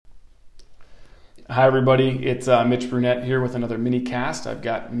Hi everybody, it's Mitch Brunette here with another mini cast. I've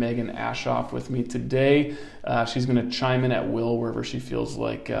got Megan Ashoff with me today. She's going to chime in at will wherever she feels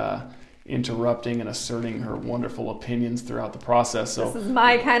like interrupting and asserting her wonderful opinions throughout the process. So this is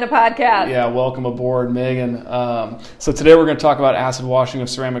my kind of podcast. Yeah, welcome aboard, Megan. So today we're going to talk about acid washing of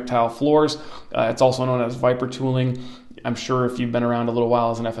ceramic tile floors. It's also known as Viper tooling. I'm sure if you've been around a little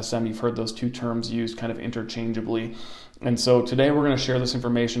while as an FSM, you've heard those two terms used kind of interchangeably. And so today we're going to share this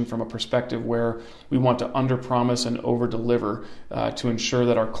information from a perspective where we want to underpromise and overdeliver to ensure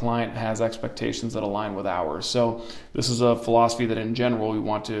that our client has expectations that align with ours. So this is a philosophy that in general we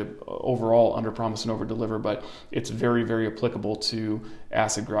want to overall underpromise and overdeliver, but it's very, very applicable to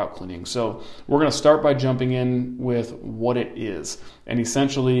acid grout cleaning. So we're going to start by jumping in with what it is. And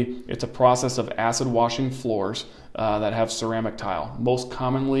essentially it's a process of acid washing floors that have ceramic tile. Most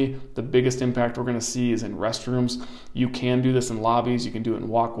commonly, the biggest impact we're going to see is in restrooms. You can do this in lobbies, you can do it in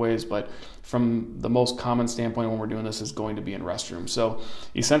walkways, but from the most common standpoint when we're doing this is going to be in restrooms. So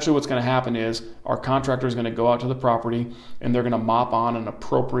essentially what's going to happen is our contractor is going to go out to the property and they're going to mop on an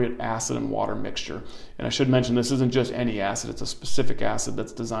appropriate acid and water mixture. And I should mention this isn't just any acid, it's a specific acid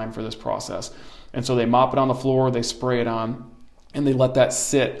that's designed for this process. And so they mop it on the floor, they spray it on, and they let that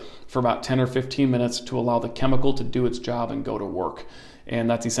sit for about 10 or 15 minutes to allow the chemical to do its job and go to work. And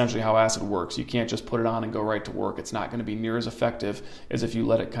that's essentially how acid works. You can't just put it on and go right to work. It's not going to be near as effective as if you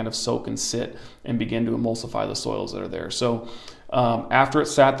let it kind of soak and sit and begin to emulsify the soils that are there. So after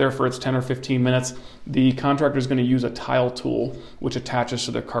it's sat there for its 10 or 15 minutes, the contractor is going to use a tile tool which attaches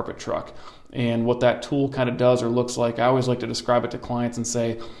to their carpet truck. And what that tool kind of does or looks like, I always like to describe it to clients and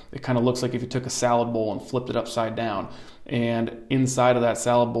say it kind of looks like if you took a salad bowl and flipped it upside down. And inside of that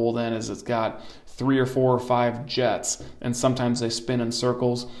salad bowl then is it's got 3 or 4 or 5 jets, and sometimes they spin in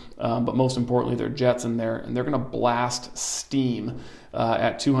circles, but most importantly they're jets in there, and they're going to blast steam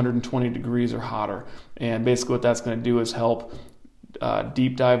at 220 degrees or hotter. And basically what that's going to do is help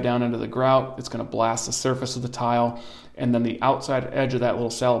deep dive down into the grout. It's going to blast the surface of the tile, and then the outside edge of that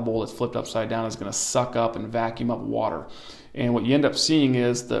little salad bowl that's flipped upside down is going to suck up and vacuum up water. And what you end up seeing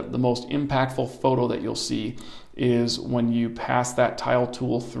is the most impactful photo that you'll see is when you pass that tile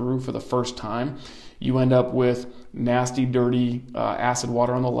tool through for the first time, you end up with nasty, dirty acid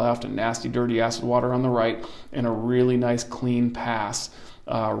water on the left and nasty, dirty acid water on the right, and a really nice clean pass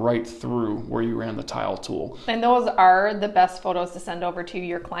right through where you ran the tile tool. And those are the best photos to send over to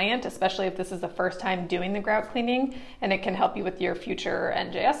your client, especially if this is the first time doing the grout cleaning, and it can help you with your future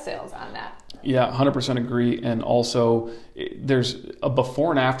NJS sales on that. Yeah, 100% agree. And also there's a before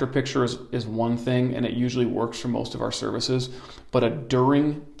and after picture is one thing, and it usually works for most of our services, but a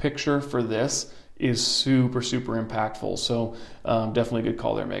during picture for this is super, super impactful. So definitely a good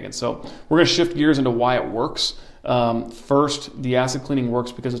call there, Megan. So we're going to shift gears into why it works. First, the acid cleaning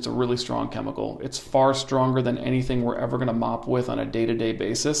works because it's a really strong chemical. It's far stronger than anything we're ever going to mop with on a day-to-day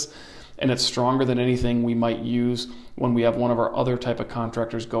basis. And it's stronger than anything we might use when we have one of our other type of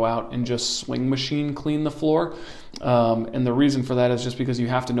contractors go out and just swing machine clean the floor. And the reason for that is just because you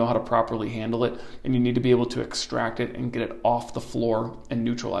have to know how to properly handle it, and you need to be able to extract it and get it off the floor and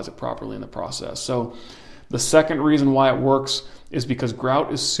neutralize it properly in the process. So the second reason why it works is because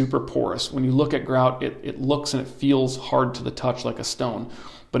grout is super porous. When you look at grout, it looks and it feels hard to the touch like a stone.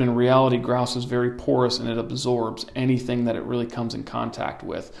 But in reality, grout is very porous and it absorbs anything that it really comes in contact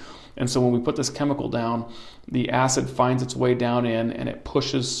with. And so when we put this chemical down, the acid finds its way down in and it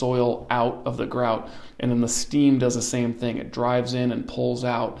pushes soil out of the grout. And then the steam does the same thing. It drives in and pulls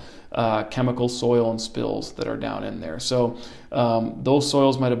out chemical soil and spills that are down in there. So those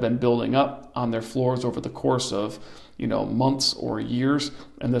soils might have been building up on their floors over the course of months or years,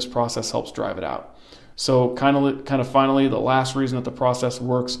 and this process helps drive it out. So kind of finally, the last reason that the process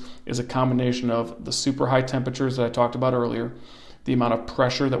works is a combination of the super high temperatures that I talked about earlier, the amount of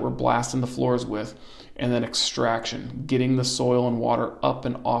pressure that we're blasting the floors with, and then extraction, getting the soil and water up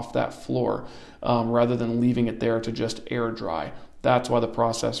and off that floor rather than leaving it there to just air dry. That's why the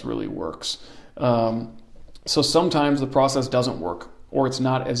process really works. So sometimes the process doesn't work, or it's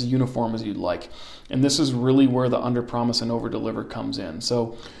not as uniform as you'd like. And this is really where the underpromise and overdeliver comes in.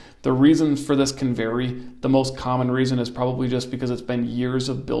 So the reason for this can vary. The most common reason is probably just because it's been years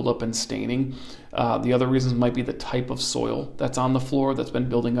of buildup and staining. The other reasons might be the type of soil that's on the floor that's been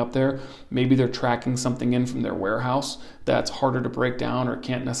building up there. Maybe they're tracking something in from their warehouse that's harder to break down or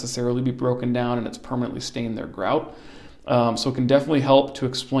can't necessarily be broken down, and it's permanently stained their grout. So it can definitely help to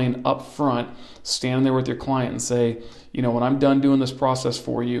explain up front, standing there with your client and say, when I'm done doing this process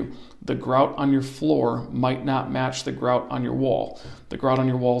for you, the grout on your floor might not match the grout on your wall. The grout on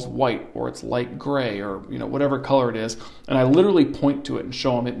your wall is white, or it's light gray, or whatever color it is. And I literally point to it and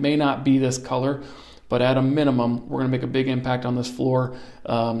show them it may not be this color, but at a minimum, we're going to make a big impact on this floor.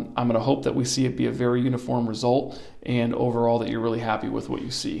 I'm going to hope that we see it be a very uniform result, and overall that you're really happy with what you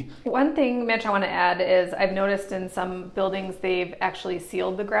see. One thing, Mitch, I want to add is I've noticed in some buildings they've actually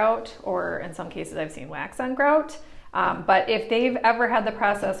sealed the grout, or in some cases I've seen wax on grout. But if they've ever had the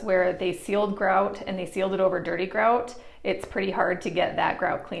process where they sealed grout and they sealed it over dirty grout, it's pretty hard to get that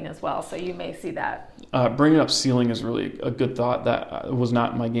grout clean as well. So you may see that. Bringing up sealing is really a good thought. That was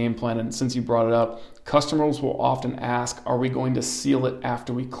not my game plan. And since you brought it up, customers will often ask, are we going to seal it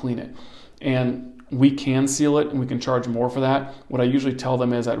after we clean it? And we can seal it and we can charge more for that. What I usually tell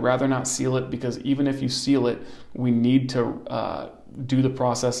them is I'd rather not seal it, because even if you seal it, we need to do the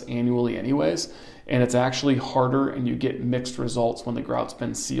process annually anyways. And it's actually harder and you get mixed results when the grout's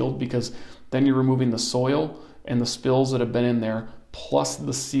been sealed, because then you're removing the soil and the spills that have been in there plus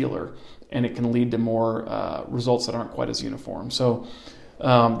the sealer, and it can lead to more results that aren't quite as uniform. So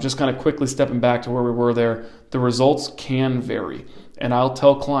just kind of quickly stepping back to where we were there, the results can vary. And I'll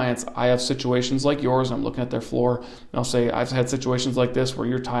tell clients, I have situations like yours, and I'm looking at their floor, and I'll say, I've had situations like this where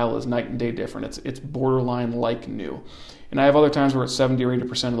your tile is night and day different. It's borderline like new. And I have other times where it's 70 or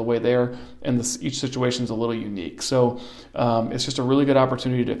 80% of the way there, and each situation is a little unique. So it's just a really good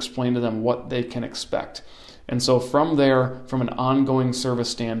opportunity to explain to them what they can expect. And so from there, from an ongoing service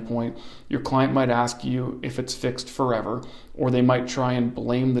standpoint, your client might ask you if it's fixed forever, or they might try and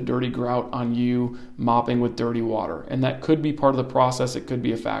blame the dirty grout on you mopping with dirty water. And that could be part of the process. It could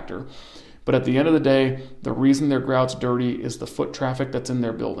be a factor. But at the end of the day, the reason their grout's dirty is the foot traffic that's in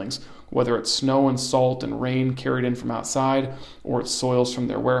their buildings, whether it's snow and salt and rain carried in from outside, or it's soils from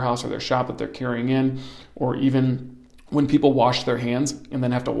their warehouse or their shop that they're carrying in, or even when people wash their hands and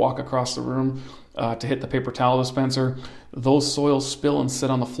then have to walk across the room to hit the paper towel dispenser. Those soils spill and sit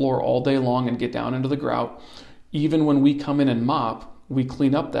on the floor all day long and get down into the grout. Even when we come in and mop, we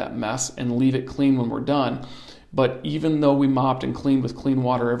clean up that mess and leave it clean when we're done. But even though we mopped and cleaned with clean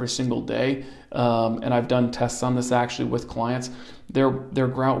water every single day, and I've done tests on this actually with clients, their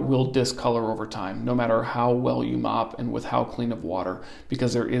grout will discolor over time, no matter how well you mop and with how clean of water,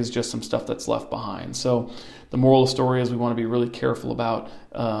 because there is just some stuff that's left behind. So the moral of the story is we want to be really careful about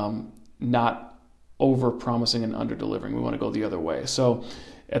not over-promising and under-delivering. We want to go the other way. So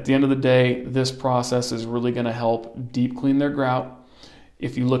at the end of the day, this process is really going to help deep clean their grout.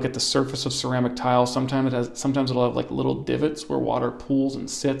 If you look at the surface of ceramic tile, sometimes it'll have like little divots where water pools and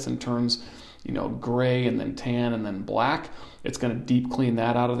sits and turns, gray and then tan and then black. It's going to deep clean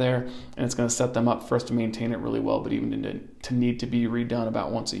that out of there, and it's going to set them up for us to maintain it really well, but even to need to be redone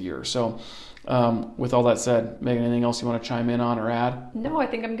about once a year. So with all that said, Megan, anything else you want to chime in on or add? No, I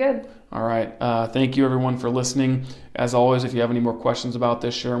think I'm good. All right. Thank you, everyone, for listening. As always, if you have any more questions about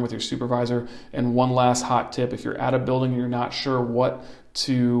this, share them with your supervisor. And one last hot tip, if you're at a building and you're not sure what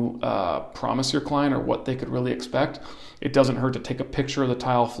to promise your client or what they could really expect, it doesn't hurt to take a picture of the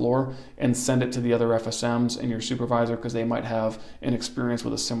tile floor and send it to the other FSMs and your supervisor, because they might have an experience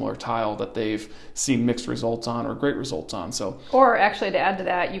with a similar tile that they've seen mixed results on or great results on. Or actually, to add to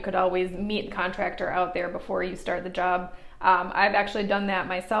that, you could always meet the contractor out there before you start the job. I've actually done that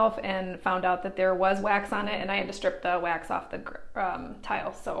myself and found out that there was wax on it, and I had to strip the wax off the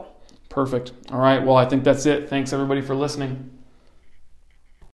tile. So perfect. All right. Well, I think that's it. Thanks, everybody, for listening.